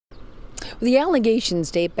The allegations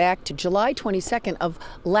date back to July 22nd of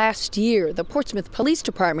last year. The Portsmouth Police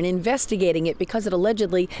Department investigating it because it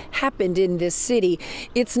allegedly happened in this city.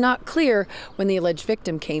 It's not clear when the alleged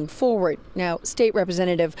victim came forward. Now, State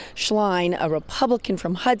Representative Schlein, a Republican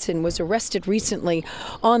from Hudson, was arrested recently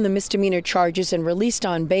on the misdemeanor charges and released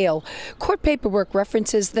on bail. Court paperwork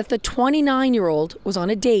references that the 29-year-old was on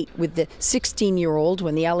a date with the 16-year-old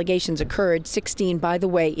when the allegations occurred. 16, by the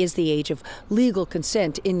way, is the age of legal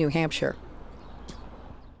consent in New Hampshire.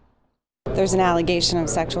 There's an allegation of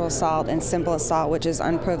sexual assault and simple assault, which is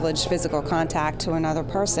unprivileged physical contact to another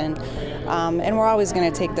person. And we're always going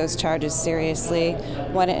to take those charges seriously.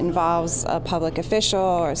 When it involves a public official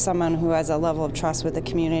or someone who has a level of trust with the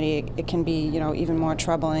community, it can be, even more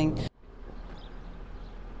troubling.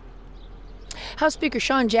 House Speaker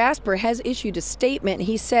Sean Jasper has issued a statement.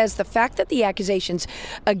 He says the fact that the accusations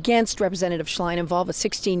against Representative Schlein involve a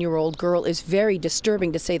 16-year-old girl is very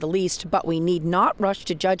disturbing, to say the least, but we need not rush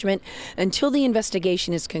to judgment until the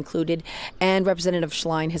investigation is concluded and Representative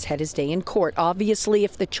Schlein has had his day in court. Obviously,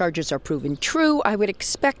 if the charges are proven true, I would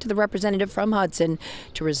expect the representative from Hudson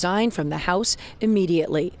to resign from the House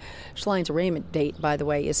immediately. Schlein's arraignment date, by the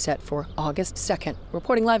way, is set for August 2nd.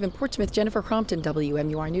 Reporting live in Portsmouth, Jennifer Crompton,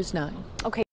 WMUR News 9. Okay.